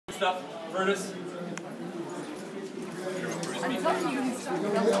stuff, Brutus.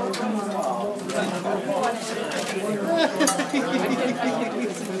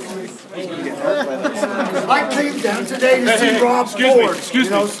 I came down today to see Rob Ford. Excuse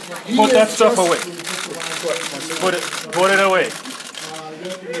me. Put that stuff away. Put it away.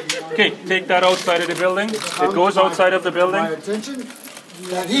 Okay, take that outside of the building. It goes outside of the building. My attention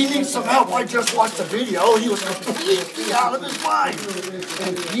that he needs some help. I just watched the video. He was completely out of his mind.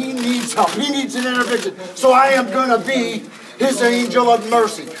 And he needs help. He needs an intervention. So I am going to be his angel of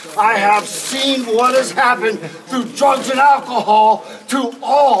mercy. I have seen what has happened through drugs and alcohol to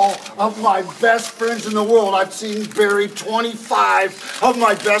all of my best friends in the world. I've seen buried 25 of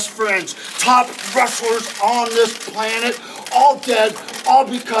my best friends, top wrestlers on this planet, all dead, all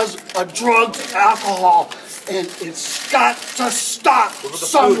because of drugs and alcohol. And it's got to stop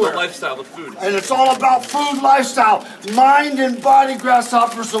somewhere. The lifestyle, the food. And it's all about food, lifestyle, mind and body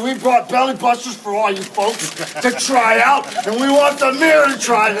grasshoppers. So we brought BellyBusters for all you folks to try out. And we want the mirror to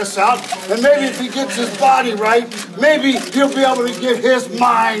try this out. And maybe if he gets his body right, maybe he'll be able to get his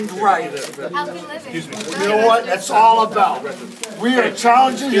mind right. Excuse me. You know what it's all about? We are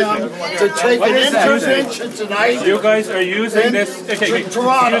challenging him to take an intervention tonight. You guys are using this. Okay,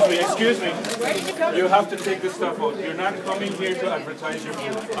 Toronto. excuse me. You have to take this stuff out. You're not coming here to advertise your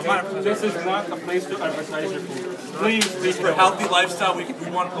food. This is not a place to advertise your food. Please, for healthy lifestyle, we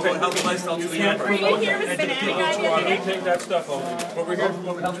want to promote healthy lifestyle to the end. Can you take that stuff out? But we're here to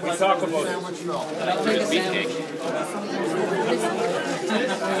promote healthy We lifestyle. talk about it. Beefcake.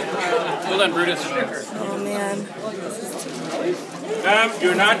 Well done, Brutus. Oh man.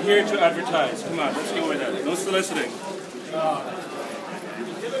 You're not here to advertise. Come on, let's go with that. No soliciting.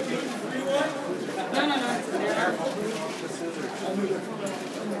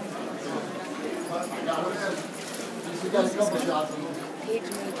 We got a couple shots.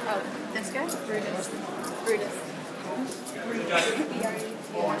 Oh, this guy? Brutus. Brutus.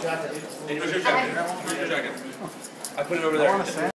 I put it over there.